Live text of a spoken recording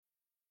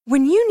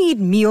When you need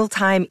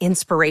mealtime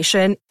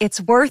inspiration,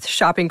 it's worth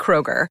shopping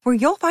Kroger, where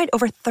you'll find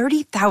over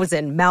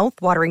 30,000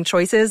 mouth-watering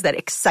choices that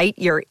excite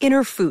your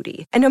inner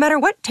foodie. And no matter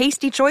what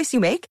tasty choice you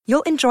make,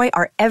 you'll enjoy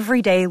our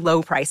everyday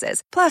low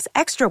prices, plus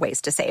extra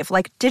ways to save,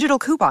 like digital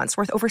coupons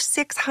worth over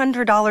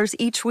 $600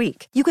 each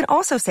week. You can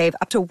also save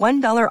up to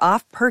 $1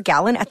 off per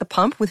gallon at the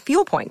pump with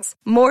fuel points.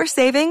 More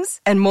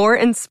savings and more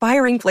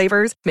inspiring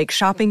flavors make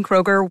shopping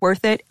Kroger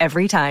worth it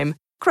every time.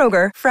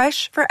 Kroger,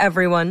 fresh for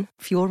everyone.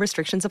 Fuel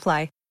restrictions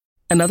apply.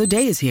 Another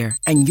day is here,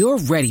 and you're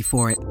ready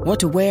for it. What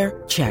to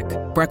wear? Check.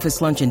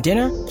 Breakfast, lunch, and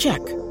dinner? Check.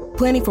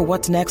 Planning for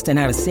what's next and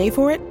how to save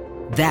for it?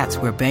 That's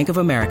where Bank of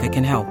America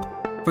can help.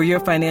 For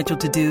your financial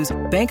to-dos,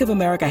 Bank of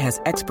America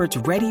has experts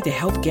ready to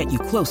help get you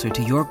closer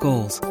to your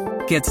goals.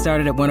 Get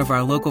started at one of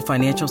our local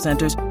financial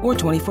centers or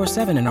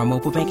 24/7 in our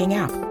mobile banking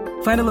app.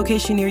 Find a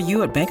location near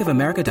you at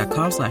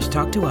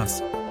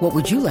bankofamerica.com/talktous. What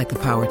would you like the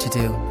power to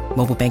do?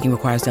 Mobile banking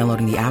requires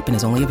downloading the app and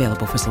is only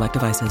available for select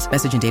devices.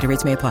 Message and data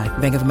rates may apply.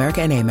 Bank of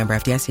America N.A., member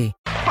FDIC.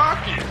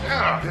 Hockey,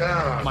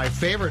 yeah. My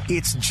favorite.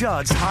 It's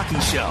Judd's Hockey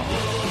Show.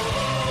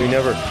 We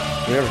never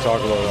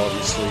talk about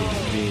obviously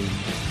being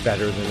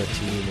better than a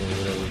team or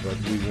whatever,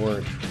 but we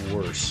weren't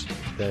worse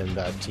than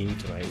that team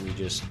tonight. We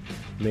just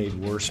made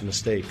worse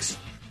mistakes.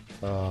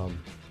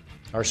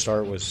 Our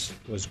start was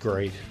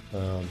great.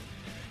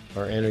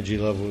 Our energy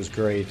level was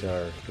great.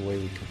 The way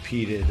we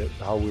competed,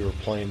 how we were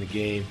playing the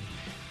game,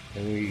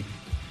 and we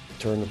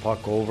turned the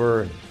puck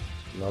over. And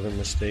another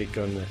mistake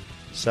on the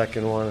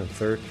second one and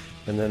third,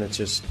 and then it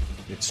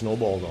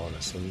snowballed on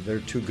us. And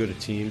they're too good a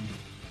team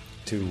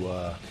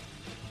to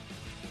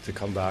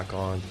come back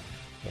on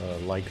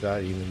like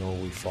that, even though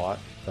we fought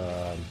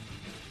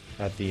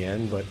at the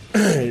end. But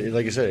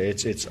like I said,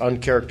 it's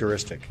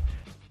uncharacteristic.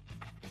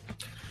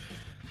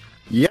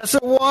 Yes,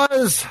 it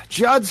was.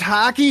 Judd's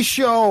Hockey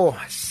Show,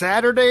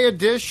 Saturday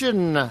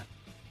edition.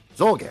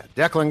 Zulgad,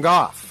 Declan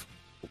Goff.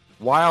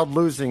 Wild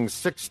losing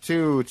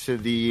 6-2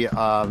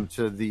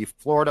 to the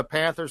Florida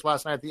Panthers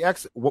last night at the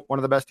X, one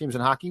of the best teams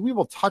in hockey. We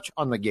will touch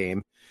on the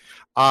game.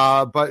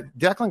 But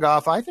Declan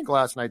Goff, I think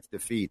last night's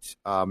defeat,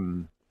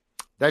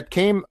 that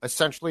came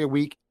essentially a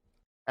week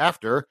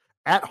after,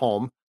 at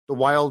home, the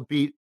Wild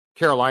beat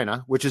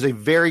Carolina, which is a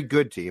very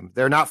good team.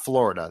 They're not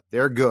Florida.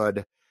 They're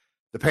good.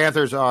 The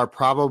Panthers are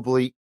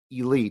probably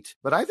elite.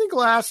 But I think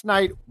last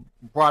night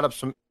brought up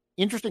some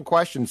interesting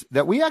questions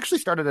that we actually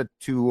started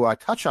to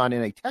touch on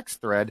in a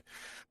text thread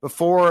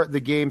before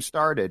the game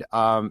started,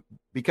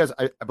 because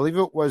I believe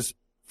it was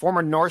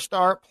former North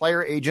Star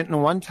player agent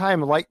and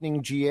one-time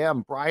Lightning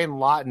GM Brian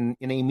Lawton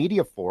in a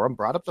media forum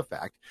brought up the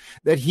fact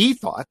that he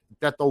thought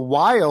that the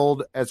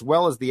Wild, as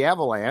well as the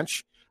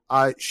Avalanche,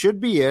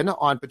 should be in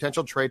on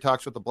potential trade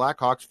talks with the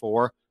Blackhawks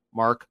for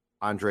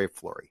Marc-Andre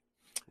Fleury.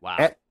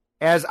 Wow.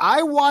 As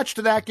I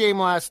watched that game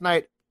last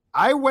night,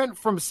 I went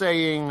from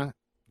saying,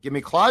 give me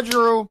Claude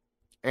Giroux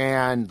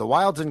and the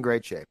Wild's in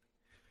great shape,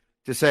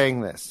 to saying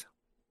this.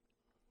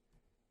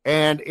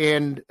 And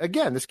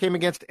again, this came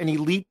against an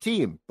elite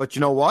team. But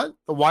you know what?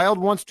 The Wild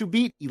wants to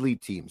beat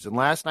elite teams. And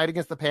last night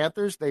against the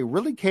Panthers, they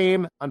really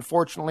came,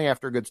 unfortunately,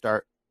 after a good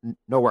start,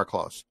 nowhere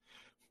close.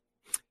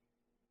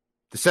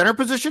 The center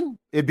position,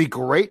 it'd be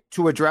great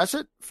to address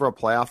it for a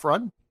playoff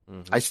run.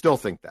 Mm-hmm. I still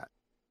think that.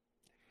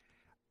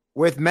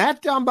 With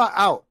Matt Dumba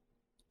out,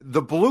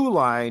 the blue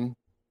line,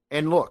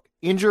 and look,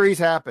 injuries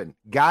happen.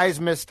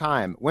 Guys miss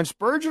time. When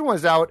Spurgeon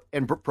was out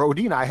and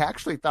Brodin, I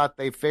actually thought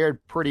they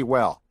fared pretty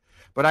well.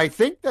 But I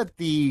think that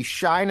the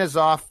shine is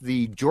off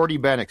the Jordy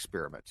Ben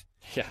experiment.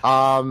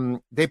 Yeah.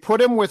 They put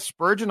him with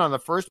Spurgeon on the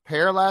first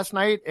pair last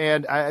night,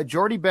 and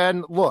Jordy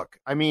Ben, look,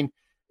 I mean,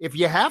 if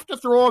you have to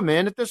throw him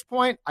in at this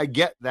point, I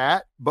get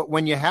that. But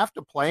when you have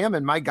to play him,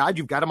 and my God,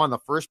 you've got him on the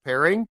first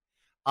pairing,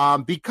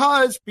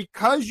 because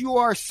you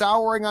are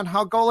souring on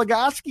how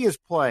Goligoski is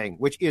playing,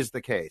 which is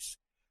the case.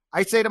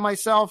 I say to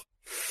myself,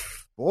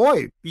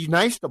 boy, be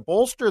nice to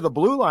bolster the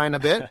blue line a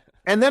bit.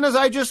 And then as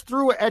I just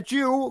threw at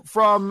you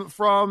from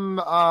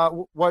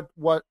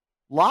what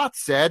Lott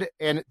said,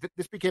 and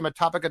this became a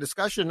topic of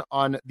discussion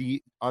on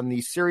the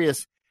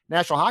Sirius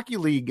National Hockey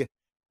League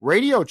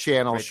radio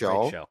channel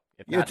show. Great show.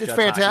 It's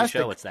fantastic.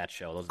 Show, it's that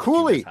show. Those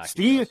Cooley,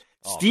 Steve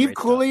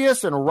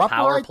Coolius and Rupper.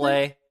 Power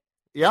play.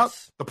 Yep,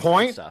 The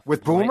Point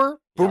with Boomer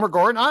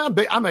Gordon.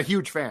 I'm a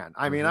huge fan.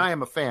 I mean, I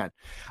am a fan.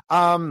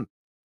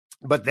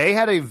 But they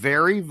had a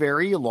very,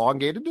 very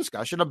elongated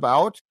discussion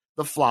about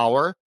the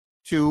Flower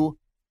to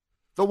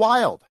the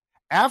Wild.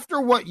 After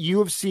what you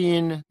have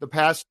seen the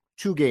past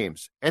two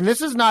games, and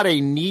this is not a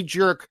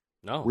knee-jerk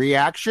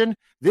reaction.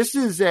 This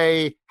is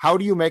a how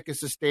do you make a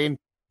sustained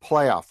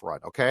playoff run,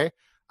 okay?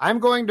 I'm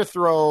going to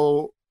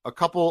throw a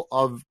couple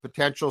of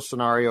potential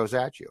scenarios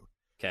at you.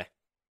 Okay.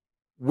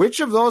 Which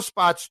of those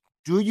spots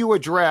do you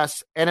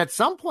address? And at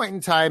some point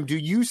in time, do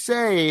you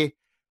say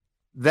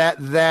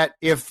that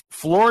if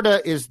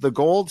Florida is the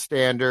gold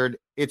standard,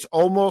 it's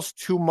almost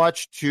too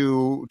much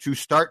to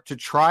start to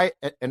try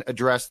and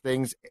address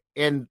things?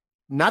 And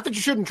not that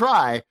you shouldn't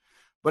try,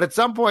 but at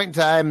some point in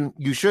time,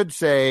 you should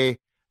say,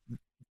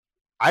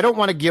 I don't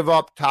want to give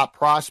up top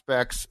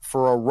prospects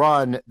for a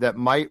run that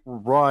might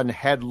run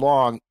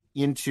headlong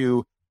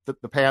into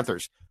the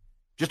Panthers.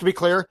 Just to be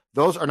clear,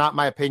 those are not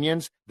my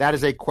opinions. That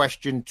is a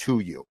question to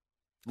you.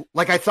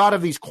 Like, I thought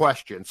of these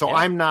questions. So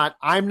yeah.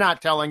 I'm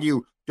not telling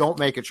you don't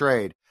make a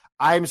trade.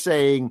 I'm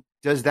saying,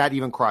 does that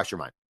even cross your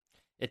mind?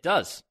 It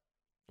does.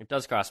 It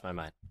does cross my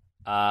mind.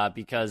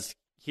 Because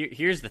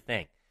here's the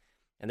thing.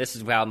 And this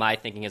is how my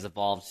thinking has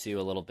evolved too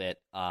a little bit.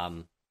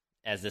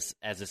 As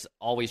this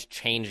always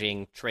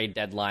changing trade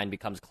deadline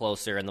becomes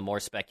closer, and the more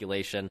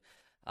speculation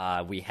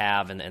we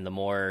have, and the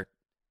more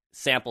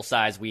sample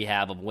size we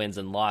have of wins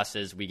and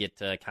losses, we get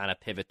to kind of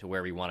pivot to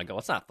where we want to go.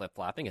 It's not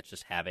flip-flopping. It's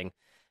just having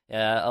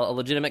a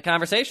legitimate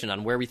conversation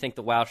on where we think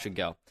the Wild should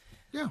go.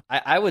 Yeah,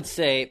 I would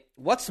say,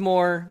 what's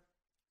more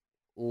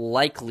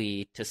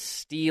likely to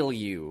steal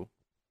you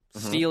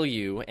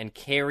and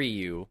carry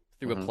you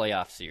through a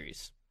playoff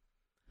series?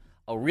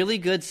 A really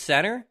good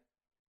center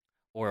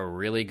or a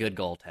really good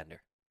goaltender?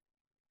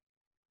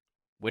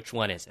 Which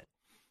one is it?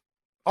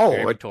 Oh,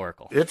 very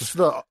rhetorical. It's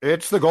the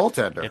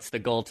goaltender. It's the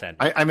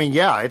goaltender. I mean,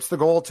 yeah, it's the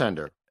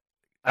goaltender.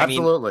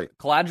 Absolutely.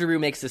 Claude Giroux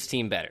makes this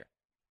team better.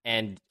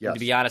 And yes. To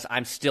be honest,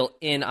 I'm still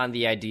in on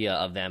the idea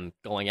of them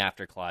going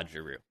after Claude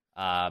Giroux.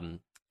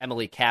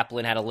 Emily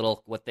Kaplan had a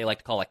little, what they like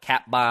to call a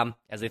cap bomb,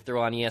 as they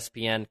throw on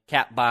ESPN,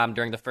 cap bomb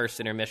during the first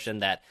intermission,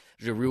 that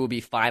Giroux will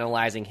be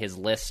finalizing his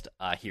list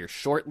here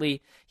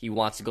shortly. He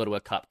wants to go to a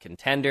cup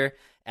contender.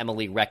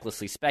 Emily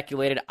recklessly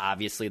speculated.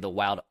 Obviously, the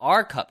Wild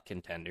are cup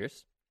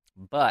contenders,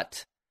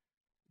 but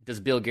does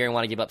Bill Guerin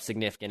want to give up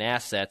significant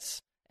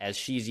assets? As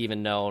she's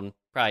even known,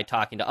 probably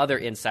talking to other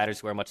insiders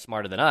who are much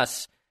smarter than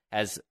us,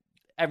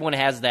 everyone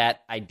has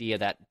that idea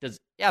that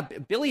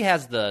Billy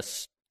has the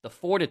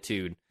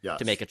fortitude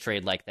to make a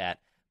trade like that,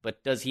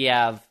 but does he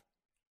have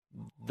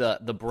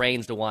the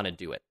brains to want to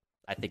do it?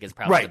 I think is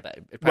probably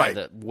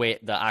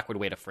the awkward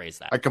way to phrase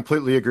that. I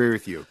completely agree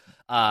with you.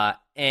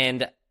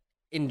 And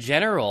in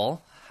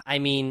general, I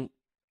mean,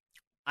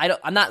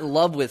 I'm not in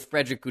love with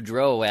Frederick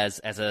Gaudreau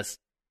as a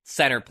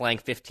center playing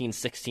 15,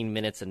 16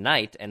 minutes a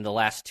night. And the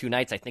last 2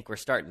 nights, I think we're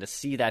starting to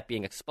see that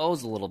being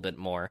exposed a little bit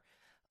more.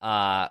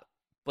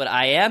 But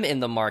I am in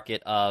the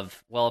market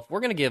of, well, if we're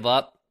going to give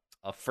up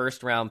a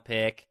first-round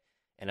pick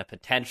and a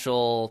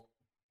potential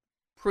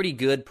pretty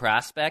good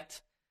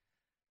prospect,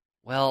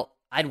 well,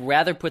 I'd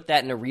rather put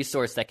that in a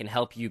resource that can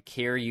help you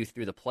carry you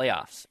through the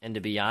playoffs. And to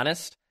be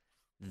honest,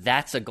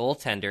 that's a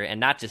goaltender, and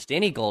not just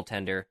any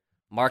goaltender,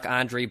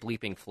 Marc-Andre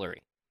bleeping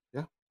Fleury.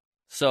 Yeah.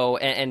 So,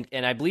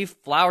 and I believe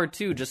Flower,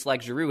 too, just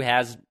like Giroux,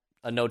 has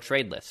a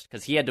no-trade list,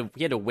 because he had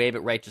to waive it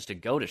right just to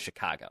go to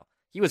Chicago.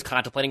 He was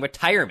contemplating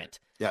retirement,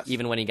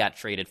 even when he got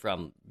traded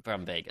from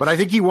Vegas. But I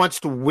think he wants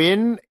to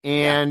win,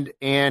 and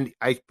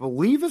I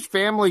believe his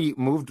family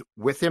moved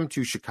with him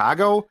to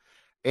Chicago.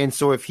 And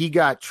so if he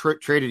got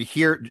traded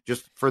here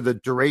just for the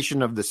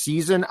duration of the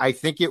season, I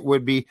think it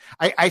would be –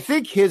 I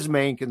think his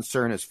main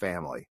concern is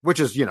family,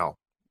 which is,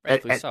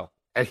 at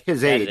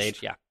his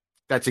age,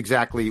 that's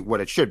exactly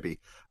what it should be.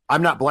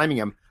 I'm not blaming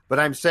him, but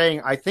I'm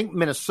saying I think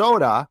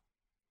Minnesota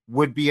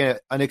would be an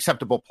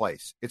acceptable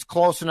place. It's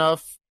close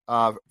enough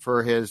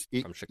for his –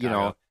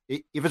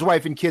 if his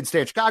wife and kids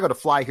stay in Chicago, to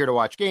fly here to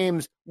watch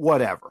games,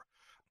 whatever.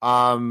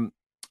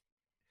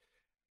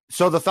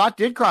 So the thought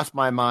did cross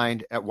my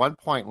mind at one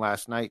point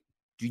last night.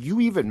 Do you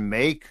even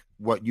make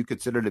what you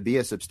consider to be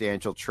a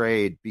substantial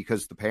trade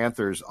because the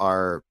Panthers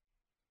are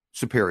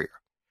superior?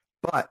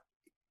 But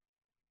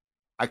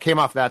I came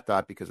off that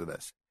thought because of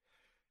this.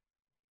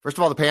 First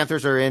of all, the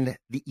Panthers are in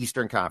the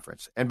Eastern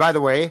Conference. And by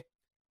the way,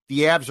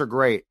 the Avs are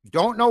great.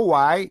 Don't know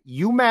why.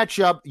 You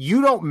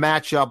don't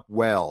match up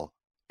well.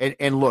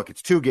 And look,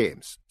 it's 2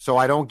 games, so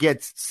I don't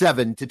get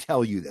 7 to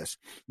tell you this.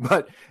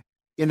 But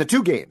in the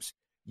 2 games,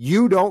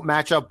 you don't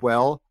match up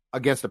well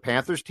against a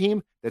Panthers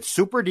team that's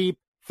super deep,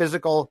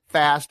 physical,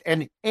 fast,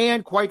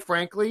 and quite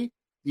frankly,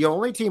 the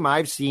only team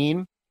I've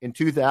seen in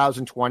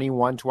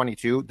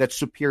 2021-22 that's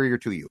superior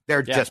to you.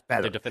 They're just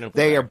better.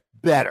 They are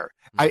better.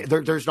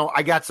 Mm-hmm.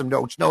 I got some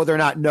notes. No, they're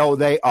not. No,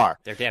 they are.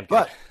 They're damn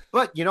good.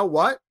 But you know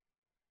what?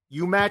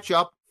 You match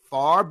up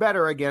far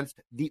better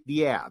against the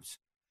Avs.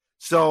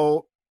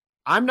 So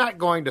I'm not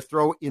going to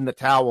throw in the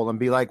towel and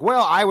be like,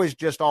 well, I was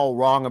just all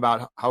wrong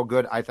about how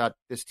good I thought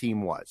this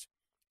team was.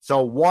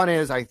 So one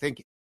is, I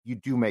think you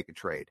do make a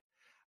trade.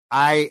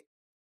 I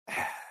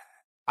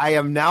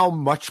am now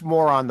much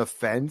more on the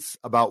fence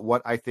about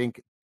what I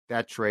think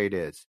that trade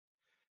is.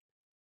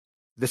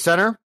 The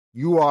center,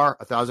 you are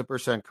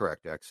 1,000%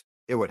 correct, X.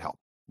 It would help.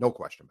 No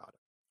question about it.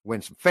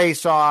 Win some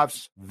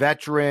faceoffs,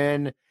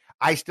 veteran.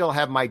 I still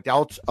have my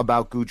doubts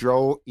about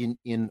Gaudreau in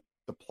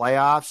the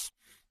playoffs.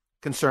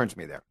 Concerns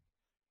me there.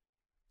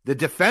 The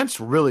defense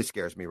really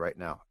scares me right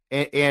now.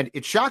 And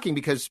it's shocking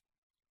because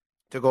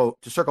to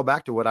circle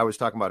back to what I was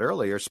talking about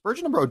earlier,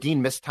 Spurgeon and Brodin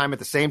missed time at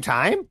the same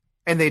time,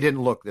 and they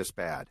didn't look this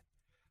bad.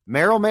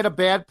 Merrill made a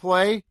bad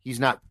play. He's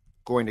not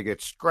going to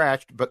get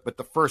scratched, but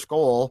the first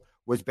goal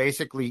was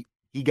basically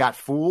he got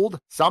fooled,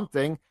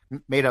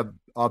 made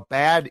a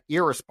bad,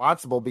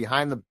 irresponsible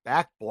behind the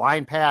back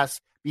blind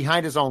pass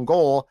behind his own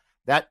goal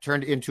that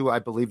turned into, I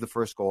believe, the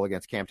first goal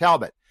against Cam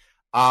Talbot.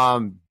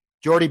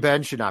 Jordy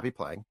Ben should not be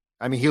playing.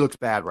 I mean, he looks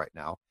bad right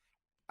now.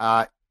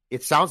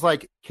 It sounds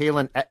like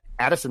Kalen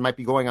Addison might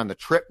be going on the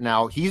trip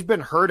now. He's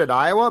been hurt at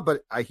Iowa,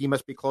 but he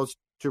must be close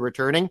to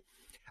returning.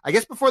 I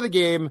guess before the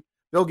game,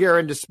 Bill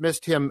Guerin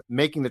dismissed him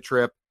making the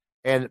trip,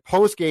 and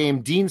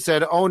post-game, Dean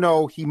said, oh,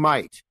 no, he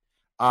might.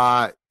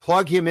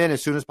 Plug him in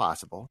as soon as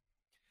possible.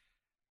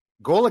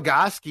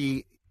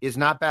 Goligoski is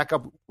not back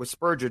up with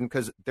Spurgeon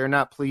because they're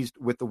not pleased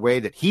with the way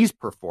that he's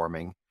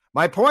performing.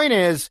 My point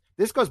is,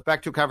 this goes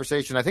back to a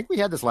conversation. I think we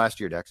had this last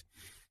year, Dex.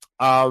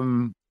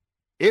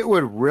 It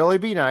would really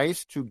be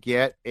nice to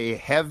get a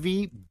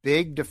heavy,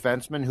 big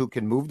defenseman who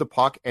can move the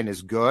puck and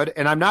is good.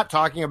 And I'm not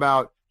talking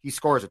about he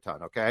scores a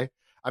ton, okay?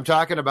 I'm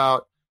talking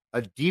about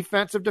a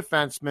defensive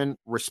defenseman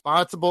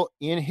responsible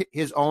in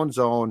his own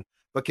zone,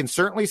 but can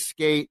certainly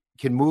skate,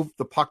 can move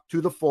the puck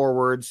to the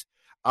forwards.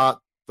 The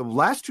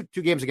last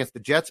two games against the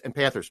Jets and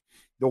Panthers,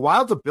 the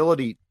Wild's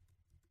ability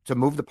to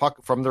move the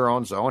puck from their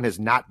own zone has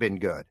not been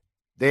good.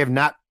 They have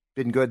not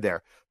been good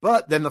there.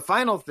 But then the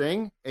final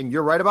thing, and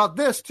you're right about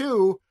this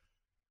too,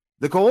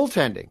 the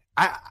goaltending.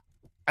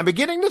 I'm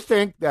beginning to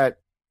think that,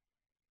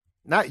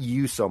 not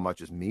you so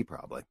much as me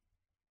probably,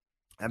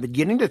 I'm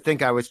beginning to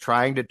think I was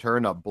trying to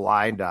turn a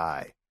blind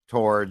eye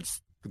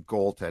towards the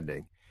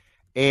goaltending.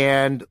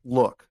 And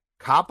look,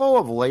 Capo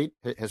of late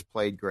has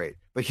played great,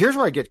 but here's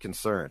where I get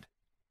concerned.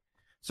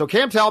 So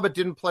Cam Talbot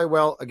didn't play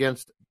well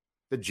against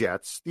the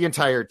Jets. The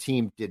entire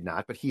team did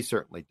not, but he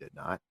certainly did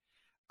not.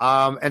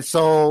 And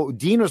so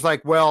Dean was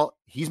like, well,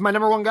 he's my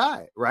number one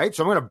guy, right?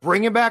 So I'm going to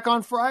bring him back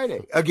on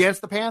Friday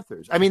against the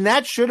Panthers. I mean,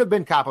 that should have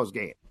been Capo's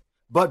game.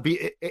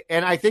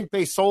 And I think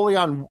based solely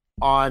on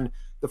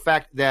the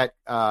fact that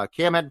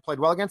Cam hadn't played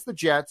well against the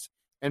Jets,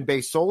 and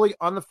based solely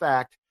on the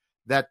fact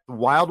that the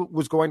Wild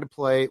was going to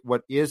play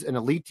what is an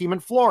elite team in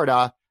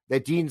Florida,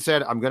 that Dean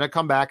said, I'm going to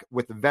come back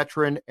with the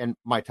veteran and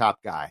my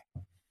top guy.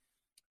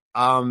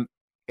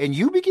 And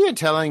you began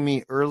telling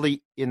me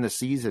early in the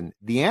season,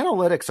 the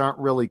analytics aren't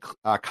really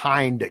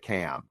kind to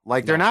Cam.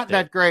 Like, they're not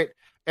that great.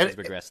 And he's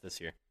regressed this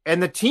year.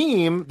 And the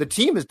team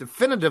is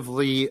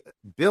definitively,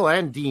 Bill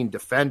and Dean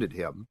defended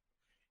him.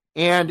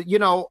 And, you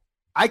know,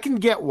 I can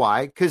get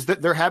why, because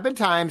there have been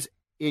times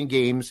in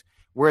games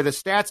where the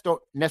stats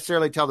don't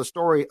necessarily tell the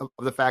story of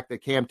the fact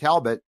that Cam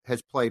Talbot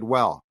has played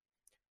well.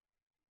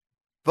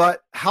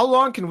 But how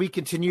long can we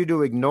continue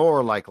to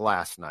ignore like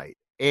last night?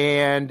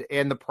 And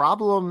the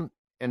problem,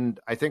 and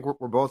I think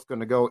we're both going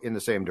to go in the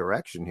same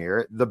direction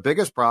here, the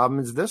biggest problem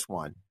is this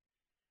one.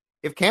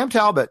 If Cam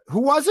Talbot,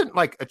 who wasn't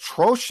like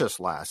atrocious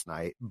last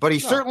night, but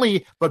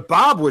but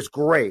Bob was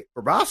great.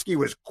 Bobrovsky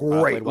was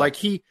great. Like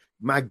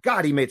my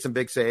God, he made some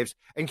big saves.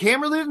 And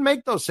Cam really didn't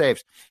make those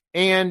saves.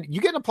 And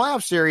you get in a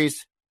playoff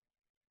series,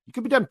 you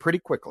could be done pretty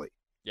quickly.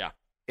 Yeah.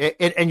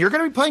 And you're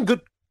going to be playing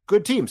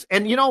good teams.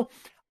 And, you know,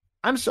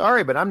 I'm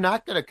sorry, but I'm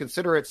not going to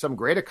consider it some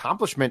great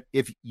accomplishment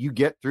if you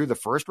get through the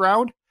first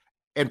round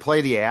and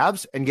play the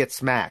Avs and get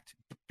smacked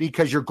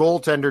because your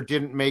goaltender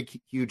didn't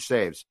make huge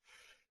saves.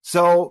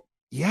 So,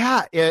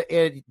 yeah,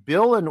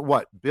 Bill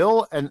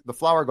and the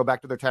Flower go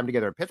back to their time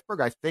together in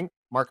Pittsburgh. I think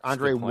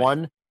Marc-Andre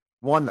won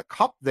the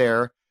cup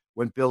there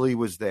when Billy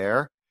was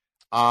there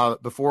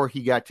before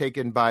he got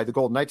taken by the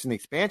Golden Knights in the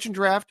expansion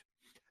draft.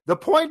 The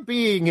point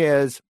being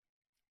is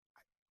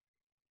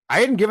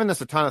I hadn't given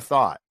this a ton of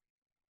thought.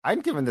 I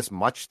hadn't given this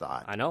much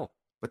thought. I know.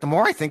 But the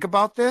more I think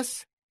about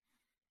this,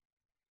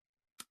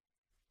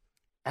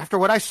 after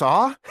what I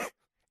saw,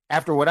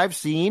 after what I've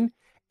seen,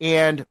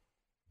 and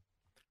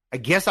I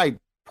guess I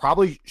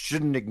probably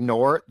shouldn't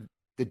ignore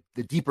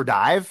the deeper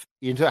dive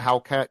into how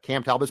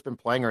Cam Talbot's been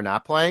playing or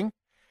not playing.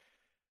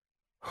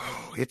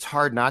 It's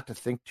hard not to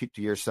think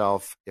to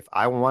yourself, if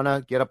I want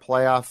to get a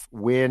playoff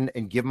win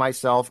and give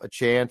myself a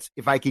chance,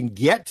 if I can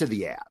get to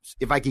the Avs,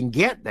 if I can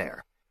get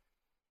there,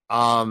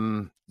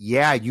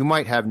 yeah, you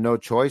might have no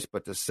choice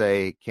but to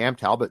say Cam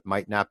Talbot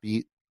might not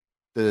be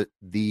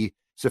the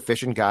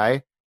sufficient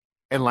guy.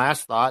 And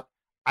last thought,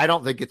 I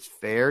don't think it's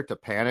fair to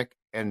panic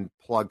and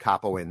plug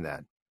Capo in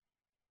then.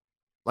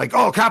 Like,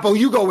 oh, Capo,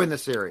 you go win the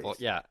series. Well,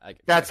 yeah,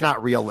 that's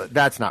not real.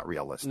 That's not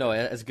realistic. No,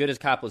 as good as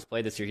Capo's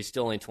played this year, he's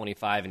still only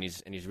 25, and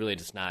he's really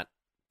just not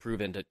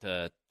proven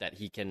that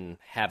he can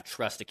have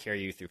trust to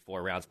carry you through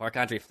 4 rounds.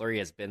 Marc-Andre Fleury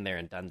has been there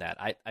and done that.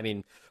 I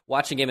mean,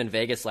 watching him in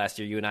Vegas last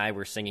year, you and I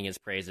were singing his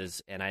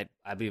praises, and I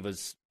believe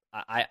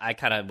I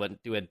kind of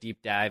went do a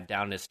deep dive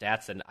down in his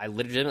stats, and I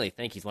legitimately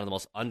think he's one of the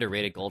most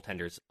underrated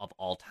goaltenders of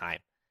all time.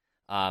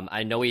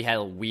 I know he had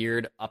a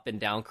weird up and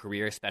down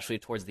career, especially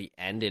towards the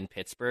end in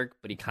Pittsburgh,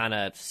 but he kind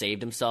of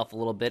saved himself a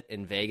little bit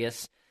in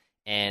Vegas.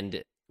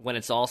 And when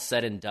it's all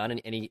said and done,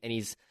 and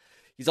he's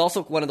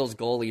also one of those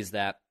goalies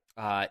that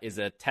is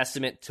a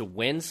testament to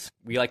wins.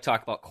 We like to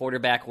talk about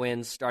quarterback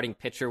wins, starting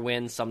pitcher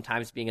wins,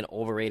 sometimes being an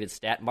overrated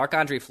stat.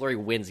 Marc-Andre Fleury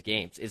wins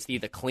games. Is he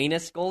the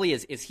cleanest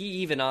goalie? Is he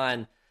even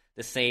on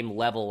the same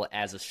level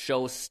as a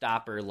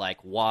showstopper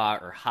like Waugh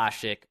or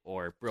Hasek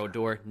or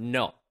Brodeur?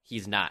 No.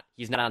 he's not.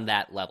 He's not on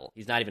that level.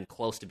 He's not even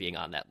close to being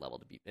on that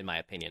level, in my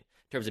opinion,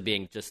 in terms of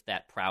being just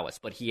that prowess.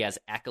 But he has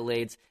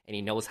accolades, and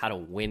he knows how to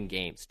win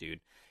games, dude.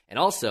 And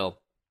also,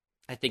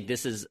 I think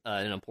this is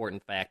an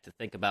important fact to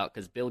think about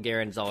because Bill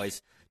Guerin's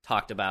always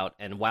talked about,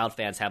 and Wild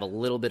fans have a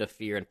little bit of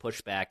fear and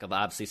pushback of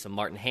obviously some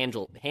Martin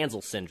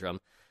Hansel syndrome.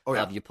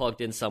 Of you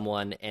plugged in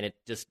someone and it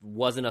just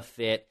wasn't a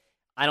fit.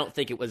 I don't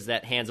think it was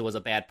that Hansel was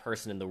a bad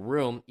person in the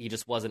room. He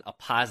just wasn't a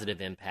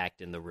positive impact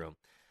in the room.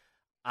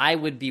 I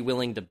would be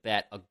willing to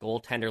bet a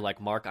goaltender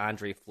like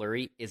Marc-Andre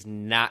Fleury is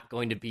not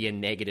going to be a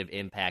negative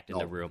impact in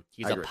the room.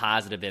 He's a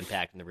positive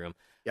impact in the room.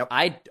 Yep.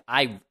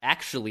 I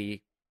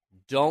actually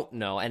don't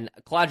know. And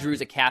Claude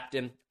Giroux's a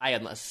captain. I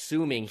am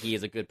assuming he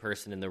is a good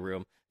person in the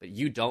room, but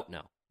you don't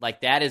know.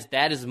 Like that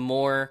is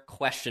more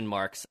question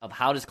marks of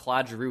how does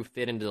Claude Giroux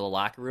fit into the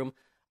locker room.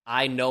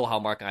 I know how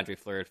Marc-Andre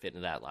Fleury would fit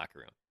into that locker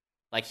room.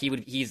 Like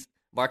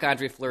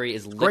Marc-Andre Fleury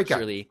is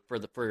literally, for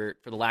the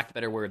lack of a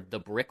better word, the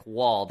brick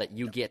wall that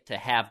you get to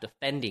have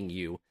defending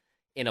you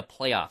in a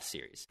playoff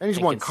series. And he's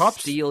won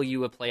cups. Steal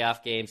you at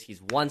playoff games.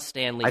 He's won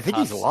Stanley Cups. I think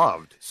he's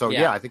loved. So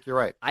yeah, I think you're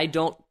right.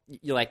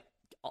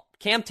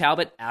 Cam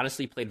Talbot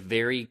honestly played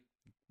very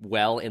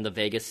well in the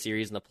Vegas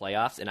series in the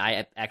playoffs, and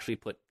I actually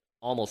put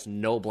almost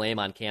no blame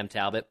on Cam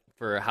Talbot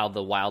for how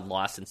the Wild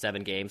lost in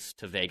 7 games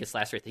to Vegas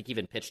last year. I think he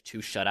even pitched 2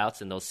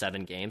 shutouts in those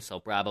 7 games, so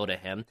bravo to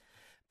him.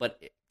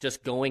 But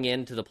just going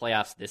into the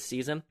playoffs this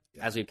season,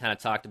 as we've kind of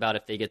talked about,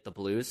 if they get the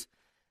Blues,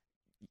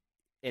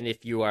 and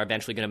if you are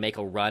eventually going to make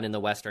a run in the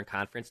Western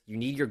Conference, you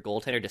need your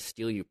goaltender to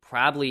steal you.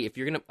 Probably, if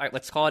you're going to,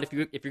 let's call it, if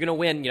you're going to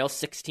win,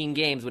 16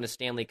 games, win a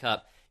Stanley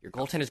Cup, your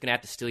goaltender's going to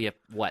have to steal you,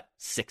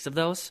 6 of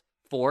those?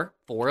 4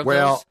 of those?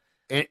 Well,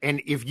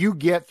 and if you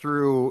get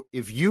to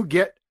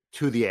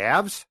the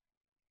Avs,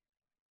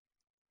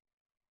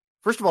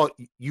 first of all,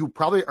 you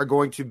probably are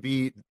going to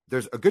be,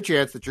 there's a good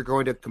chance that you're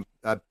going to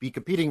be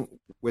competing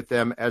with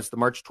them as the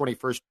March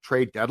 21st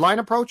trade deadline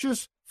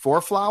approaches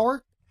for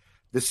Flower.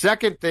 The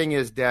second thing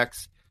is,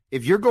 Dex,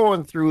 if you're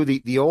going through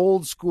the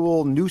old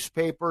school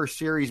newspaper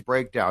series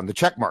breakdown, the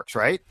check marks,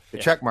 right? The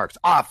check marks,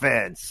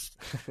 offense,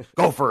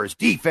 Gophers,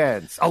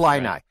 defense,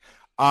 Illini.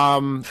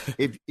 Right.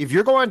 If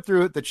you're going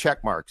through the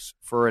check marks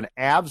for an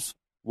Avs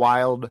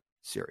Wild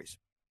series,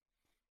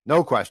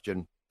 no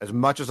question, as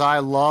much as I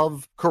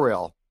love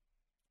Kirill,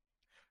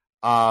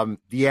 the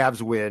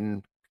Avs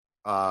win,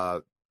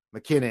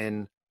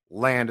 McKinnon,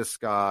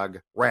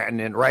 Landeskog,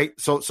 Rantanen, right?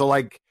 So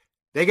like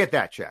they get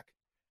that check.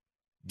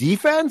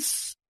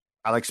 Defense,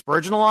 I like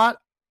Spurgeon a lot.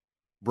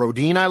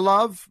 Brodin I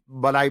love,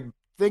 but I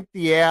think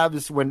the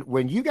Avs,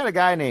 when you got a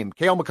guy named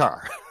Cale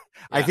Makar,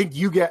 I think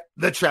you get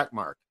the check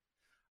mark.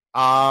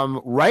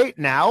 Right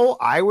now,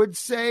 I would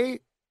say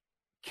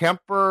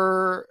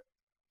Kemper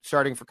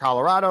starting for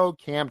Colorado,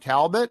 Cam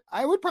Talbot,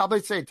 I would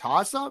probably say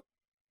toss-up.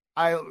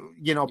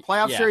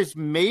 Playoff series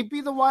may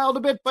be the Wild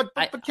a bit, but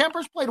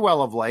Kemper's played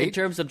well of late. In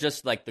terms of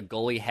just like the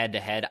goalie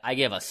head-to-head, I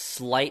give a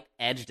slight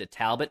edge to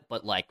Talbot,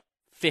 but like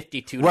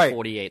 52 to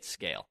 48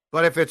 scale.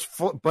 But if it's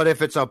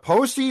a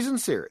postseason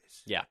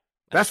series,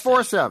 best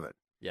 4-7,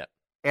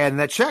 and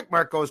the check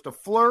mark goes to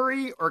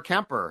Fleury or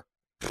Kemper.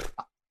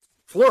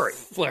 Fleury,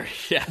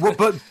 yeah. Well,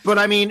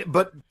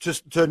 but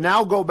just to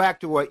now go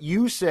back to what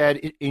you said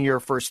in your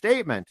first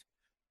statement,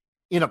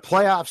 in a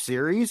playoff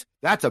series,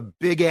 that's a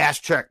big ass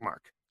check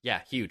mark.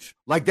 Yeah, huge.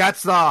 Like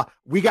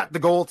we got the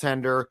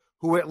goaltender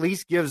who at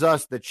least gives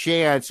us the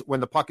chance when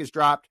the puck is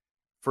dropped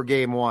for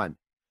game 1.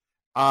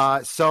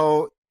 And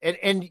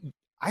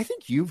I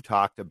think you've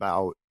talked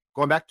about,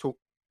 going back to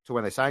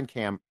when they signed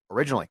Cam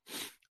originally,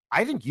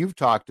 I think you've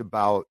talked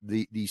about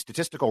the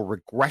statistical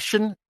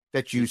regression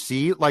that you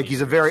see. Like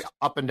he's a very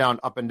up and down.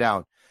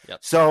 Yep.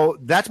 So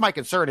that's my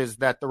concern, is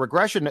that the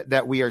regression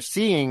that we are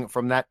seeing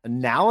from that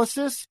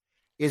analysis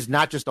is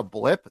not just a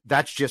blip.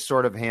 That's just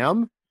sort of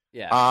him.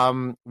 Yeah.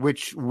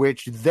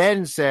 Which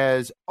then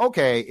says,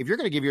 okay, if you're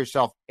going to give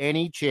yourself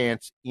any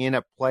chance in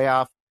a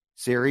playoff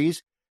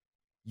series,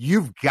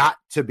 you've got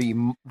to be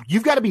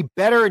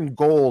better in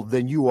goal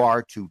than you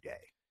are today.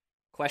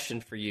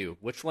 Question for you.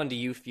 Which one do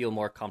you feel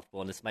more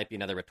comfortable? And this might be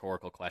another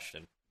rhetorical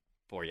question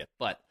for you,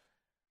 but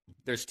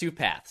there's 2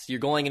 paths. You're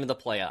going into the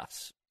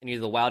playoffs, and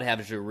either the Wild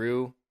have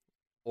Giroux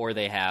or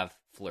they have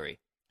Fleury.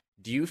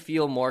 Do you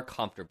feel more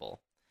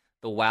comfortable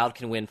the Wild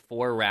can win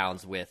 4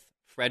 rounds with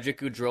Frederick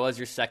Gaudreau as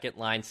your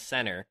second-line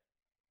center,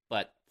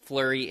 but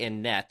Fleury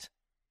in net,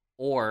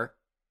 or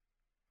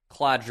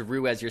Claude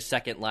Giroux as your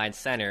second-line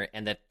center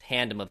and the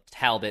tandem of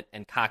Talbot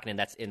and Kokkonen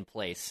that's in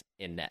place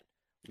in net?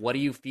 What do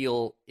you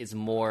feel is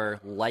more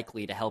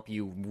likely to help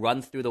you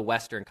run through the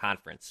Western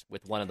Conference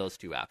with one of those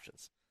 2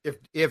 options?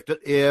 If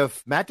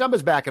Matt Dumba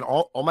is back and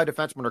all my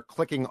defensemen are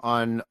clicking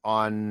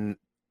on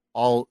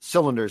all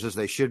cylinders as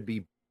they should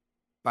be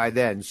by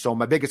then, so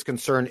my biggest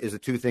concern is the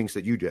 2 things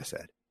that you just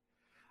said.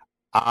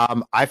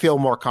 I feel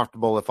more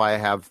comfortable if I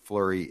have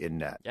Fleury in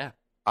net. Yeah.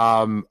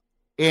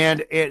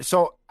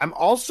 So I'm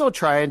also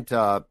trying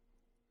to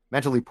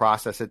mentally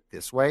process it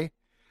this way.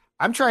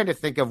 I'm trying to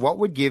think of what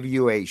would give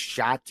you a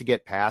shot to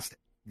get past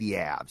the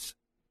Avs.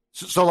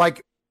 So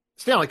like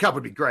Stanley Cup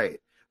would be great,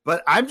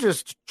 But I'm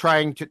just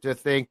trying to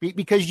think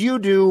because you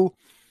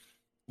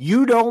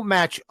don't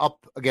match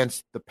up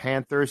against the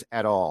Panthers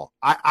at all.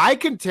 I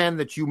contend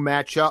that you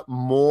match up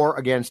more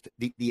against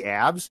the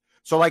Avs.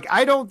 So, like,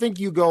 I don't think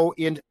the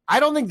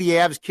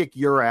Avs kick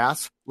your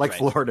ass like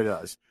Florida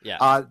does.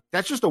 Yeah.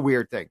 That's just a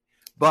weird thing.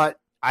 But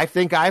I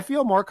think I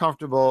feel more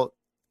comfortable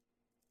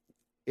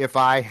if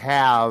I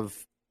have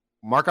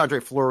Marc-Andre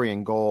Fleury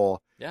in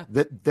goal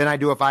than I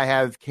do if I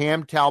have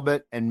Cam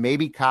Talbot and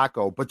maybe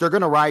Kakko. But they're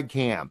going to ride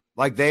Cam.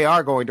 Like, they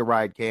are going to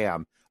ride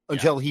Cam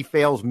until he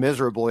fails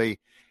miserably.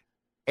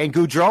 And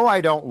Gaudreau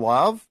I don't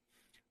love.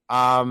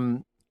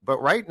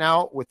 But right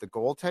now with the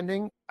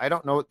goaltending, I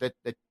don't know that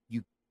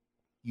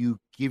you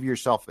give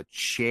yourself a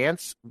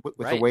chance with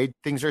the way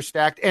things are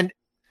stacked. And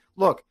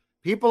look,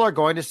 people are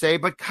going to say,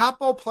 but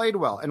Capo played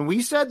well. And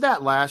we said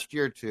that last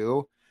year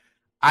too.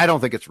 I don't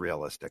think it's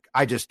realistic.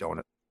 I just don't.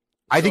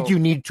 I think you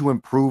need to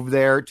improve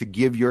there to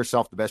give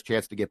yourself the best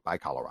chance to get by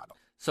Colorado.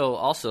 So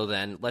also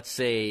then, let's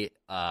say,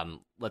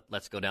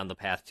 let's go down the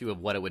path too of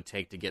what it would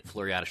take to get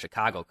Fleury out of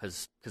Chicago,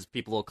 because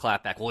people will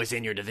clap back, well, he's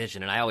in your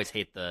division, and I always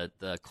hate the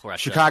crush.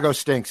 Chicago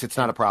stinks. It's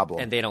not a problem.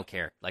 And they don't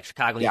care. Like,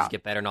 Chicago needs to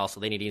get better, and also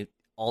they need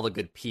all the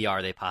good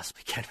PR they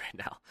possibly can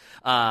right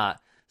now.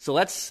 So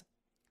let's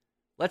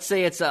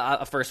say it's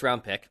a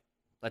first-round pick.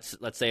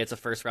 Let's say it's a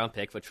first-round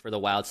pick, which for the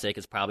Wild's sake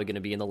is probably going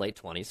to be in the late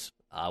 20s,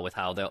 with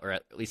how they'll, or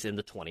at least in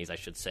the 20s, I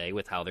should say,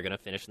 with how they're going to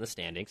finish in the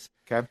standings.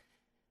 Okay.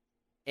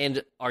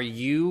 And are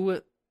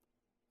you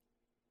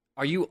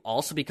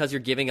also, because you're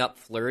giving up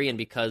Fleury and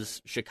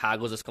because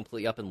Chicago's just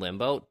completely up in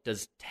limbo,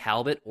 does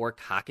Talbot or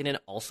Kakkonen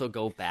also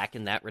go back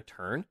in that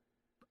return?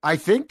 I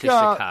think to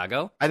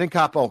Chicago. I think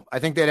Capo. I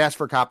think they'd ask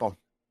for Capo.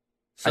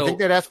 So, I think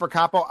they'd ask for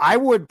Capo. I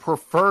would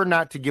prefer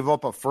not to give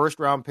up a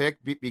first-round pick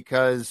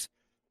because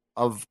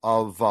of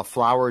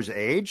Flowers'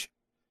 age.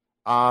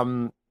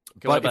 But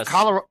if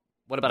Colorado,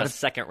 what about a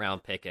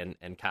second-round pick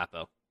and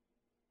Capo?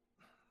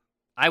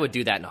 I would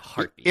do that in a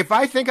heartbeat. If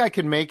I think I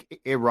can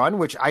make a run,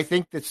 which I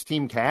think this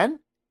team can,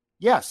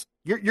 yes,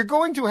 you're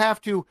going to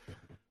have to.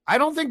 I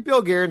don't think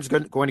Bill Guerin's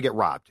going to get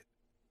robbed,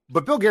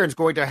 but Bill Guerin's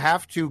going to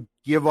have to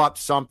give up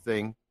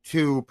something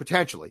to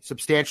potentially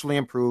substantially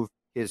improve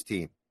his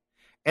team,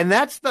 and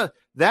that's the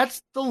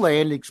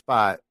landing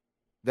spot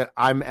that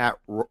I'm at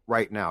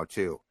right now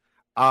too.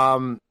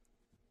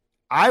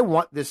 I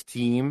want this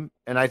team,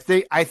 and I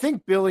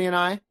think Billy and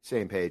I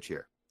same page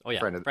here. Oh yeah,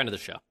 friend of the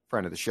show.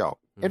 Friend of the show.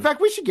 Mm-hmm. In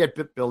fact, we should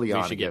get Billy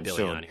on. We should get Billy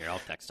soon. on here. I'll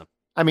text him.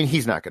 I mean,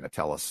 he's not going to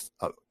tell us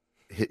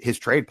his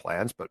trade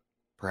plans, but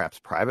perhaps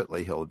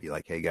privately he'll be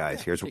like, "Hey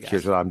guys, here's what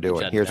I'm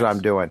doing. Here's what I'm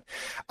doing."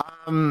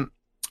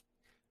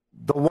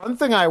 The one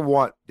thing I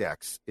want,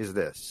 Dex, is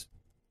this,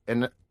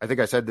 and I think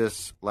I said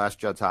this last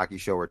Judd's Hockey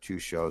Show or 2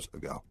 shows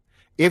ago.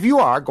 If you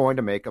are going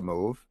to make a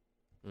move,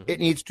 it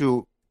needs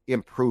to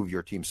improve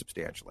your team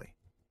substantially.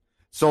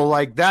 So,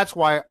 like, that's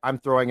why I'm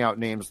throwing out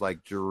names like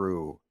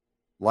Giroux,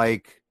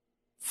 like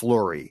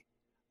Fleury.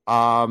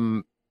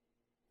 The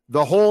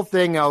whole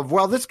thing of,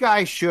 well, this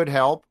guy should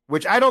help,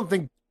 which I don't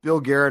think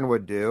Bill Guerin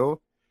would do.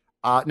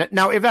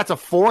 Now, if that's a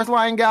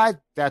fourth-line guy,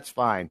 that's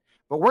fine.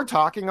 But we're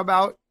talking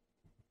about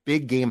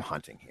big game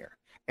hunting here.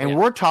 And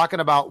we're talking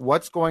about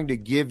what's going to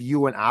give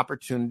you an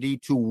opportunity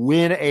to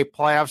win a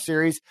playoff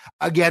series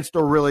against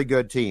a really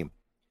good team.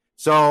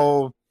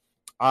 So,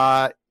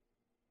 a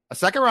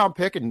second-round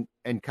pick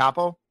and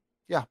Capo,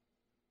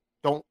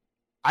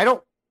 I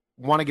don't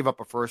want to give up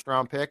a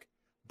first-round pick,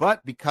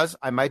 but because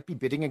I might be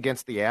bidding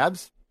against the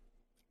Avs,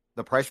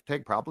 the price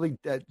tag probably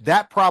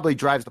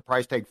drives the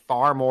price tag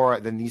far more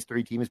than these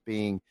 3 teams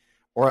being,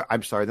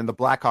 than the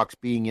Blackhawks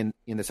being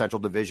in the Central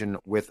Division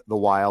with the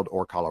Wild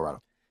or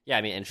Colorado. Yeah,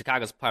 I mean, and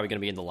Chicago's probably going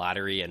to be in the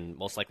lottery and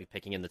most likely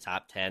picking in the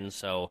top 10.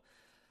 So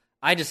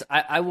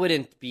I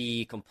wouldn't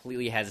be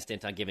completely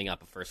hesitant on giving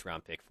up a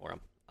first-round pick for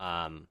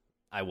him.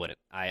 I wouldn't.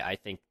 I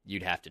think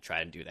you'd have to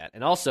try to do that.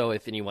 And also,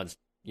 if anyone's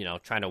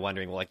trying to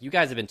wondering, well, like, you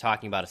guys have been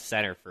talking about a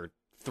center for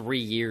 3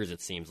 years,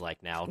 it seems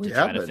like now, to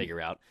try to figure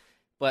out.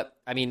 But,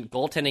 I mean,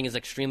 goaltending is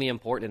extremely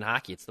important in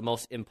hockey. It's the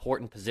most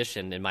important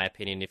position, in my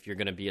opinion, if you're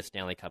going to be a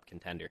Stanley Cup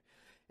contender.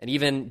 And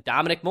even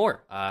Dominic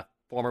Moore,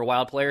 former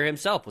Wild player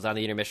himself, was on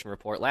the intermission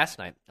report last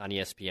night on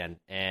ESPN.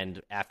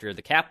 And after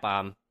the cap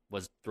bomb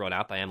was thrown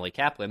out by Emily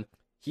Kaplan,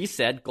 he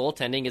said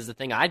goaltending is the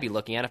thing I'd be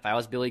looking at if I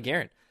was Billy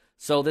Guerin.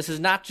 So this is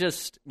not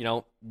just,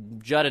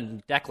 Judd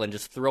and Declan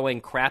just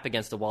throwing crap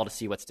against the wall to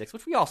see what sticks,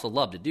 which we also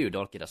love to do,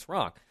 don't get us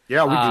wrong.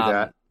 Yeah, we do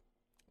that.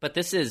 But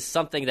this is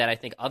something that I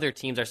think other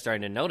teams are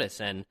starting to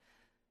notice. And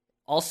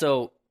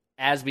also,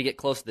 as we get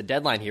close to the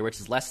deadline here, which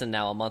is less than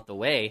now a month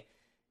away,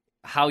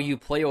 how you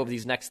play over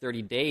these next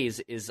 30 days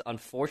is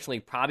unfortunately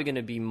probably going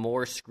to be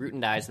more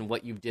scrutinized than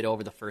what you did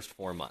over the first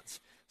 4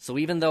 months. So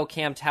even though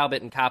Cam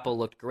Talbot and Capo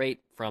looked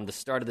great from the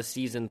start of the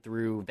season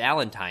through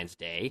Valentine's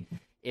Day,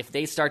 if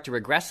they start to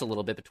regress a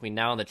little bit between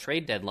now and the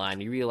trade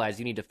deadline, you realize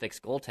you need to fix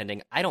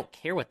goaltending. I don't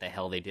care what the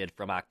hell they did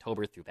from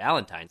October through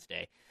Valentine's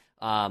Day.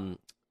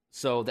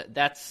 So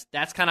that's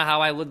kind of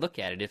how I would look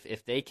at it.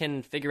 If they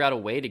can figure out a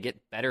way to get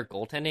better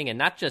goaltending, and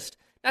not just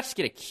not just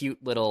get a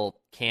cute little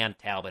Cam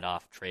Talbot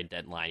off trade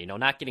deadline.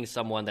 Not getting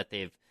someone that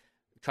they've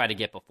tried to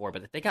get before,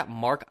 but they got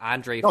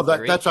Marc-Andre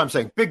Fleury. That's what I'm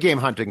saying. Big game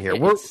hunting here.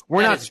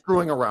 We're not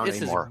screwing around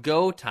anymore. This is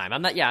go time.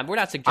 We're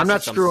not suggesting I'm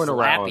not some screwing slappy,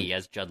 around.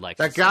 as Judd likes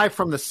that to guy say.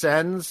 from the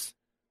Sens.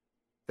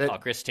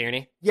 Chris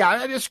Tierney? Yeah,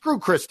 I just screw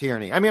Chris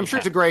Tierney. I'm sure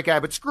he's a great guy,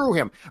 but screw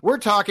him. We're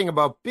talking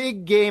about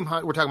big game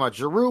hunt. We're talking about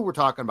Giroux. We're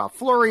talking about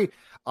Fleury.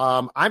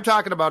 I'm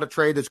talking about a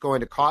trade that's going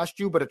to cost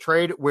you, but a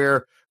trade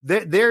where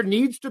there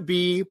needs to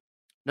be,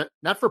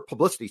 not for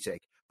publicity's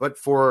sake, but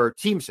for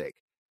team's sake.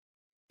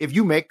 If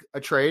you make a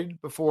trade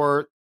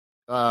before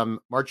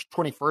March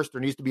 21st,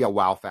 there needs to be a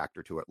wow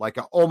factor to it. Like,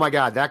 oh my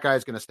God, that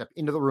guy's going to step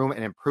into the room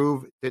and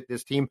improve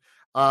this team.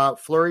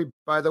 Fleury,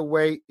 by the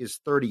way, is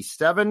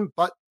 37.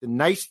 But the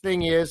nice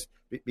thing is,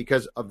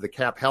 because of the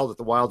cap hell that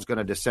the Wild's going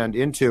to descend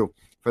into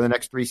for the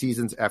next 3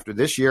 seasons after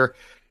this year,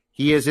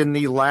 he is in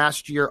the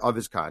last year of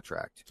his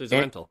contract. So he's a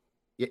rental.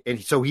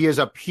 And so he is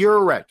a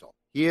pure rental.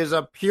 He is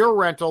a pure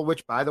rental,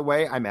 which, by the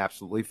way, I'm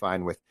absolutely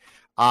fine with.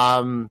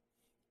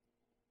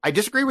 I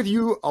disagree with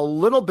you a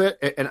little bit,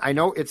 and I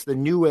know it's the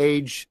new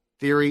age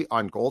theory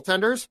on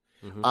goaltenders.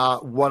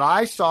 Mm-hmm. What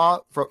I saw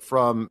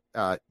from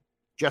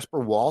Jesper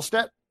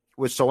Wallstedt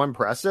was so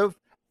impressive.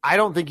 I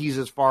don't think he's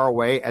as far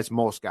away as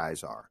most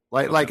guys are.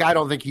 Like I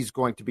don't think he's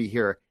going to be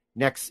here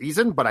next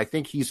season, but I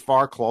think he's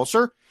far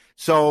closer.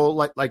 So,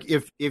 like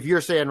if you're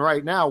saying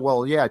right now,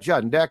 well, yeah,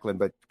 Judd and Declan,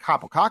 but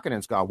Kaapo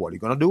Kakanen's gone, what are you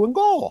going to do in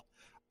goal?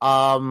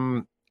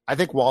 I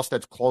think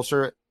Wallstedt's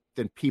closer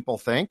than people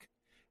think.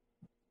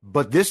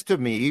 But this, to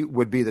me,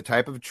 would be the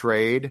type of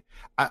trade.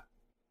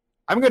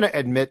 I'm going to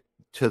admit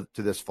to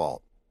this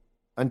fault.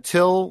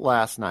 Until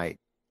last night,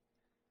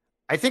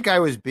 I think I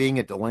was being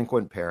a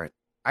delinquent parent.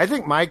 I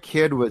think my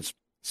kid was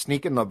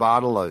sneaking the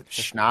bottle of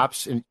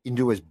schnapps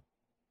into his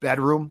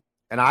bedroom,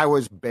 and I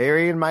was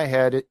burying my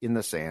head in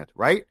the sand,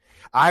 right?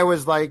 I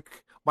was like,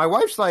 my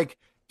wife's like,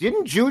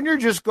 didn't Junior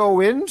just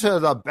go into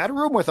the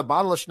bedroom with a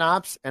bottle of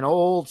schnapps? And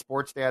old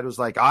sports dad was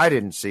like, I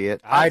didn't see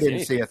it. I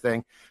didn't see a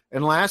thing.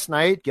 And last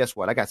night, guess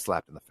what? I got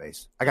slapped in the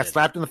face. I got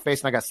slapped in the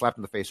face, and I got slapped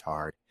in the face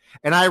hard.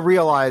 And I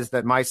realized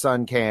that my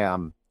son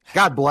Cam,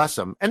 God bless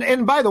him.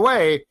 And by the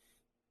way,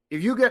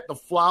 if you get the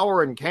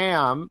Flower and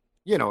Cam,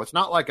 it's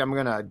not like I'm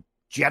going to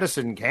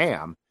jettison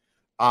Cam.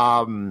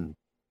 But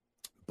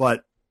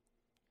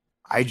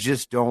I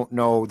just don't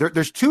know.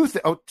 There's two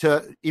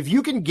if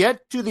you can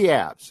get to the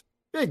Avs,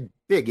 big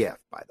if,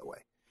 by the way.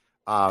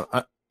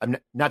 I'm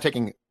not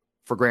taking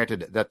for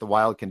granted that the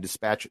Wild can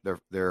dispatch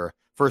their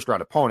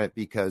first-round opponent,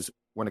 because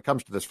when it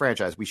comes to this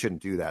franchise, we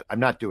shouldn't do that. I'm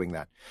not doing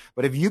that.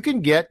 But if you can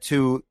get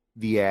to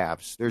the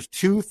Avs, there's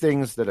two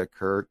things that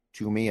occur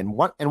to me, and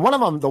one of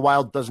them the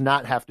Wild does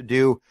not have to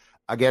do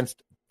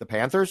against the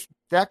Panthers,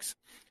 Dex.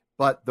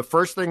 But the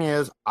first thing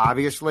is,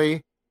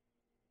 obviously,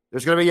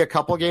 there's going to be a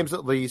couple games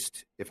at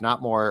least, if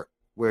not more,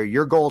 where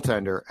your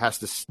goaltender has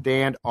to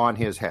stand on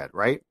his head,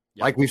 right?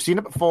 Yep. Like we've seen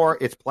it before.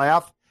 It's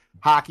playoff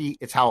hockey.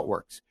 It's how it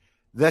works.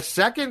 The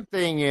second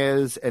thing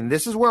is, and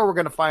this is where we're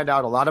going to find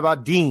out a lot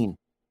about Dean.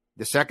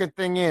 The second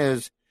thing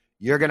is,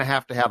 you're going to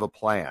have a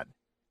plan,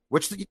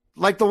 which,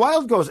 like, the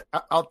Wild goes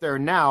out there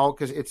now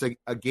because it's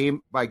a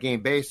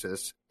game-by-game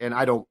basis, and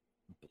I don't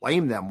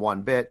blame them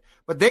one bit,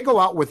 but they go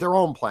out with their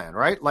own plan,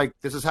 right? Like,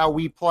 this is how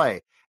we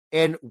play.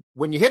 And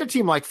when you hit a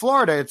team like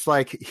Florida, it's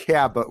like,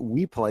 yeah, but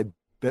we play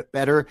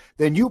better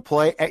than you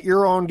play at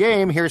your own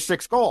game. Here's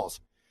 6 goals.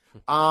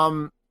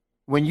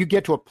 When you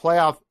get to a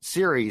playoff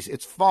series,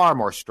 it's far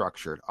more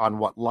structured on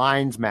what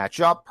lines match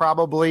up,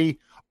 probably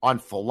on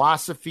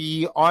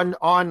philosophy,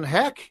 on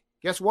heck,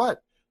 guess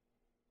what?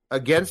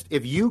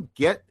 If you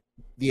get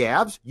the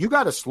Avs, you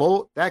got to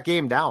slow that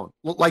game down.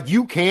 Like,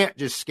 you can't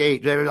just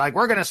skate. They're like,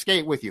 we're going to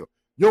skate with you.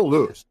 You'll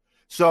lose.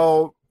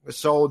 So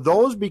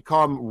those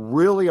become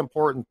really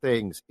important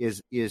things,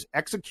 is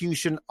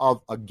execution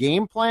of a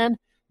game plan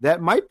that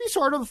might be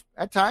sort of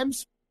at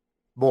times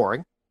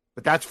boring,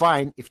 but that's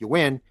fine if you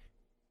win,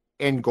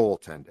 and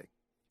goaltending.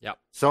 Yep.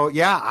 So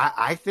yeah,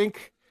 I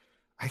think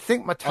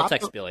my top. I'll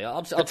text Billy.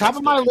 I'll top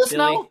of my list Billy,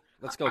 now.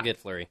 Let's go get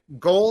Fleury.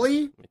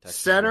 Goalie,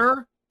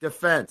 center,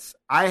 defense.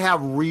 I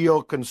have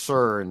real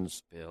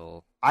concerns.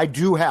 Bill. I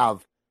do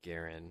have.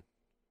 Garen.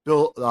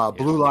 Bill.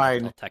 Blue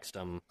line. I'll text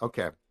him.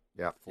 Okay.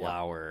 Yeah.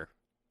 Flower.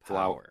 Yeah.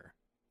 Power.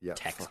 Yeah.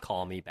 Text.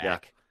 Call me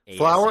back. Yeah.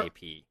 Flower.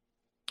 ASAP.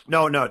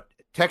 No.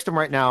 Text him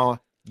right now.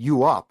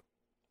 You up?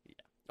 Yeah.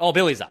 Oh,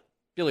 Billy's up.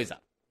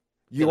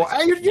 You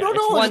don't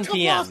know. It's 1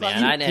 p.m.,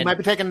 man. He might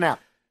be taking a nap.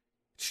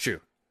 It's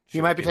true.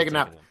 He might be taking a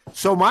nap.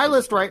 So my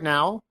list right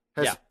now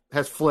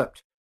has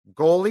flipped.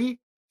 Goalie,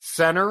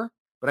 center,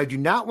 but I do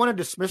not want to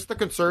dismiss the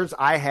concerns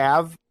I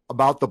have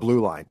about the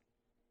blue line.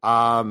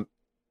 Because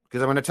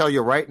I'm going to tell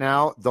you right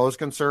now, those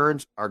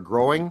concerns are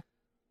growing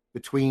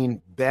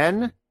between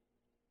Ben.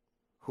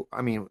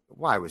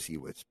 Why was he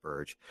with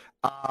Spurge?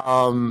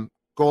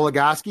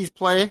 Goligoski's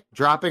play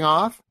dropping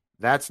off.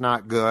 That's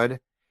not good.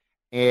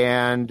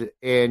 And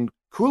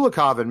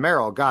Kulikov and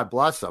Merrill, God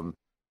bless them,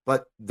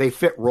 but they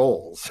fit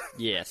roles.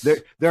 Yes.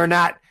 They're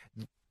not,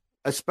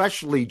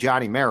 especially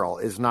Johnny Merrill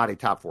is not a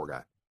top 4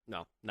 guy.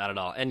 No, not at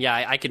all. And yeah,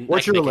 I can.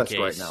 What's I can your make list a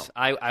case. right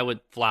now? I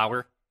would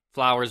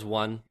Flowers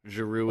 1,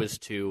 Giroux is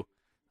 2,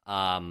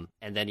 and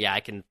then I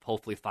can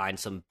hopefully find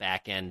some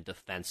back end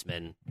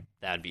defensemen.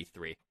 That would be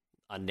 3,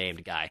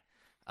 unnamed guy.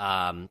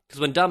 Because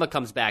when Dumba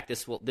comes back,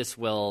 this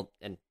will,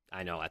 and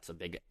I know that's a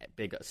big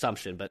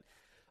assumption, but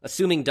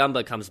assuming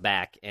Dumba comes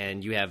back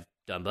and you have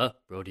Dumba,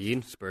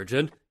 Brodin,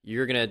 Spurgeon,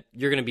 you're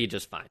gonna be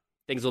just fine.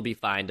 Things will be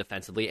fine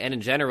defensively, and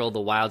in general, the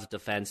Wild's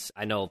defense.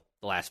 I know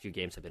the last few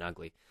games have been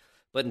ugly,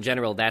 but in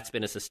general, that's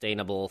been a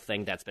sustainable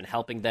thing that's been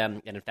helping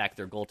them, and in fact,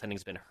 their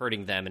goaltending's been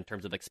hurting them in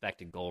terms of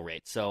expected goal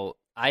rate. So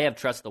I have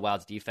trust the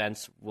Wild's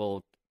defense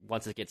will,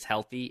 once it gets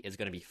healthy, is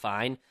going to be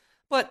fine.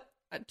 But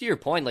to your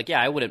point,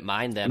 I wouldn't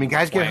mind them. I mean,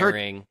 guys get hurt.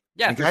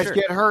 Yeah, and guys sure.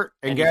 get hurt,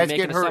 and guys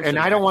get hurt, and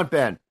I don't want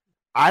Ben.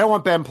 I don't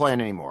want Ben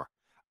playing anymore.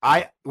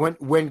 When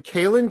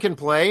Kalen can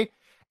play,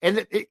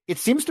 and it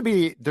seems to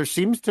be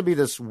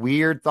this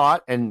weird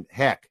thought, and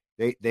heck,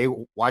 they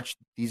watch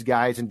these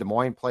guys in Des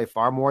Moines play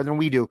far more than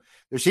we do.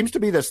 There seems to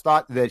be this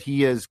thought that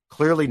he is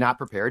clearly not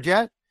prepared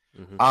yet.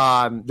 Mm-hmm.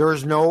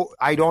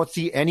 I don't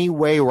see any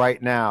way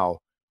right now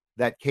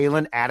that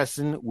Kalen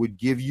Addison would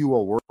give you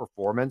a worse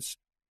performance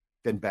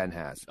than Ben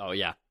has. Oh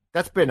yeah.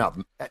 That's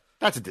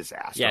a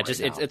disaster. Yeah, right just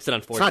now. it's an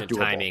unfortunate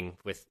timing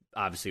with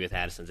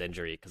Addison's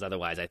injury, because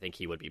otherwise I think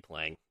he would be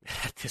playing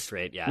at this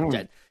rate.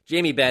 Yeah,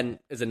 Jamie Benn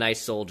is a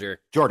nice soldier,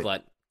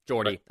 but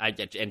Jordy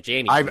and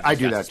Jamie, I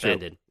do that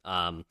suspended.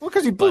 Too.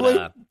 Because he blew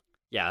it.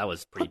 Yeah, that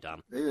was pretty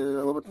dumb.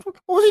 What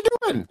was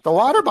he doing? The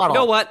water bottle.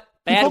 You know what?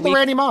 Bad week. The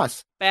Randy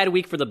Moss. Bad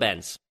week for the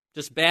Benns.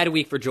 Just bad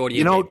week for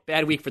Jordy.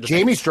 Bad week for the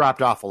Jamie's Benns.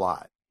 dropped off a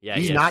lot. Yeah,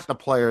 he's not the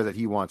player that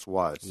he once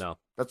was. No,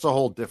 that's a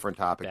whole different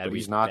topic. But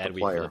he's not the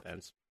player. For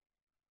the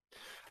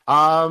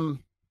all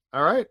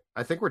right,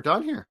 I think we're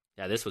done here.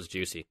 Yeah, this was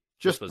juicy.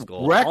 Just this was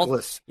gold.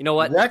 Reckless. You know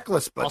what?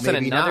 Reckless, but I'll send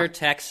another not.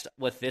 text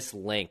with this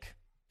link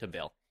to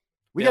Bill.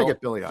 We got to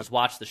get Billy on. Just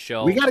watch the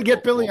show. We got to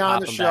get Billy on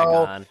the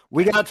show.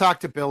 We got to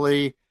talk to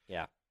Billy.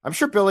 Yeah. I'm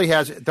sure Billy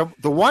has the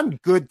one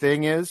good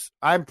thing is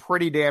I'm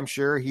pretty damn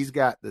sure he's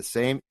got the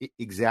same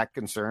exact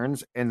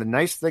concerns. And the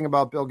nice thing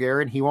about Bill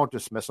Guerin, he won't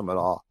dismiss them at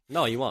all.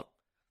 No, he won't.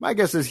 My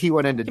guess is he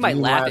went into. He might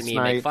laugh at me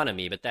and make fun of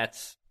me, but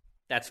that's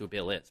who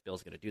Bill is.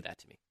 Bill's going to do that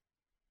to me.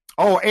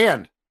 Oh,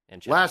 and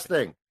last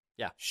thing.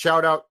 Yeah.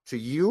 Shout out to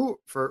you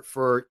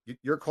for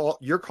your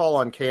call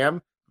on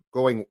Cam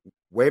going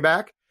way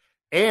back.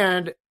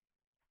 And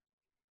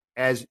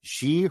as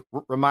she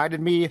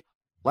reminded me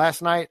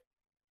last night,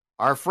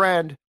 our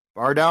friend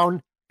Bar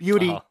Down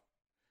Beauty,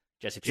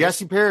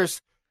 Jesse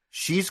Pierce,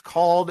 she's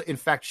called. In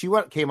fact,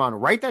 came on.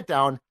 Write that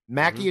down.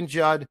 Mackie and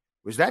Judd.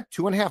 Was that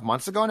 2.5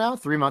 months ago now?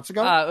 3 months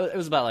ago? It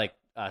was about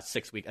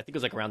 6 weeks. I think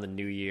it was around the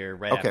New Year.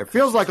 Right. Okay.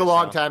 Feels like a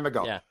long time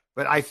ago. Yeah.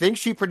 But I think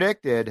she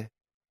predicted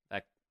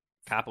that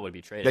Kappa would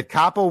be traded. That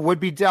Kappa would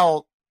be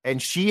dealt.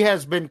 And she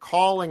has been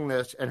calling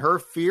this, and her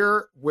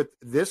fear with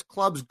this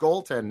club's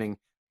goaltending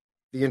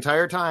the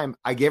entire time.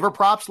 I gave her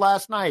props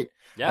last night.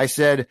 Yeah. I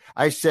said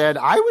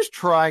I was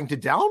trying to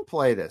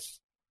downplay this.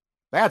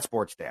 Bad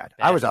sports dad.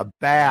 I was a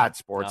bad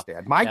sports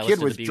dad. My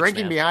kid was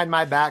drinking behind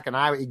my back, and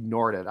I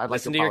ignored it.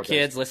 Listen to your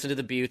kids. Listen to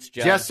the Buttes,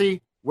 Judd.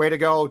 Jesse, way to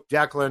go.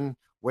 Declan,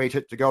 way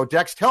to go.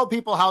 Dex, tell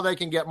people how they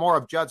can get more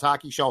of Judd's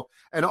Hockey Show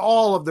and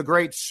all of the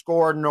great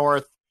Score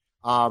North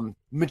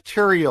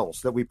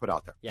materials that we put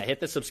out there. Yeah, hit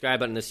the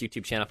subscribe button on this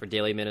YouTube channel for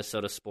daily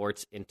Minnesota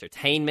sports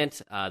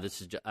entertainment. That's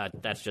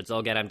Judd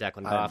Zolgad. I'm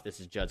Declan Goff. This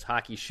is Judd's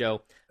Hockey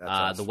Show.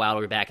 The Wild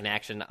will be back in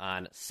action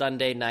on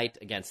Sunday night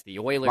against the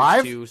Oilers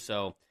live? too.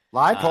 So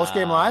live,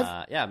 post-game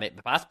live? Yeah,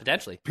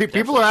 potentially.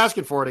 People are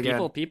asking for it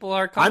again. People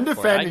are coming. I'm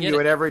defending you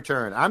at every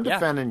turn. I'm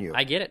defending you.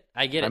 I get it.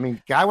 I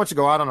mean, guy wants to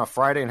go out on a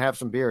Friday and have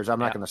some beers. I'm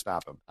not going to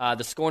stop him.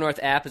 The Score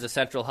North app is a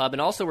central hub, and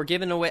also we're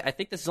giving away, I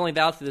think this is only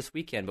valid for this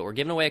weekend, but we're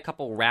giving away a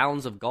couple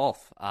rounds of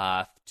golf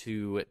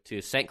to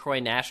St. Croix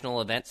National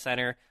Event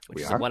Center,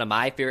 which is one of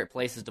my favorite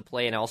places to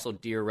play, and also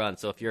Deer Run.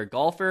 So if you're a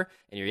golfer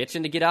and you're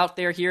itching to get out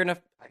there here in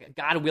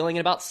God willing,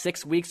 in about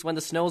 6 weeks when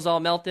the snow's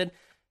all melted,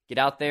 get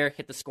out there,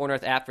 hit the Score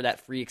North app for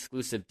that free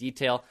exclusive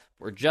detail.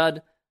 For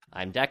Judd,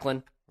 I'm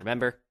Declan.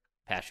 Remember,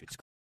 pass, shoot,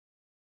 score.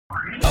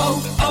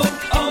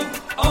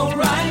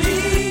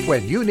 O'Reilly.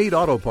 When you need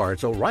auto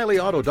parts,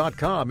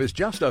 O'ReillyAuto.com is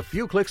just a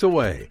few clicks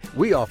away.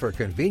 We offer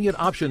convenient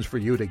options for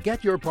you to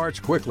get your parts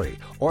quickly.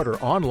 Order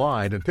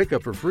online and pick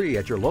up for free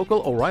at your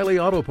local O'Reilly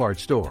Auto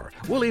Parts store.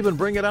 We'll even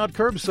bring it out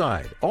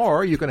curbside.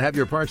 Or you can have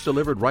your parts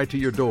delivered right to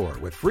your door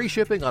with free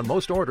shipping on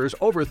most orders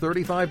over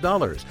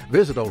 $35.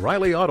 Visit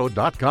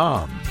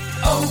O'ReillyAuto.com.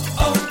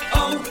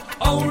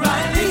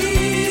 O'Reilly.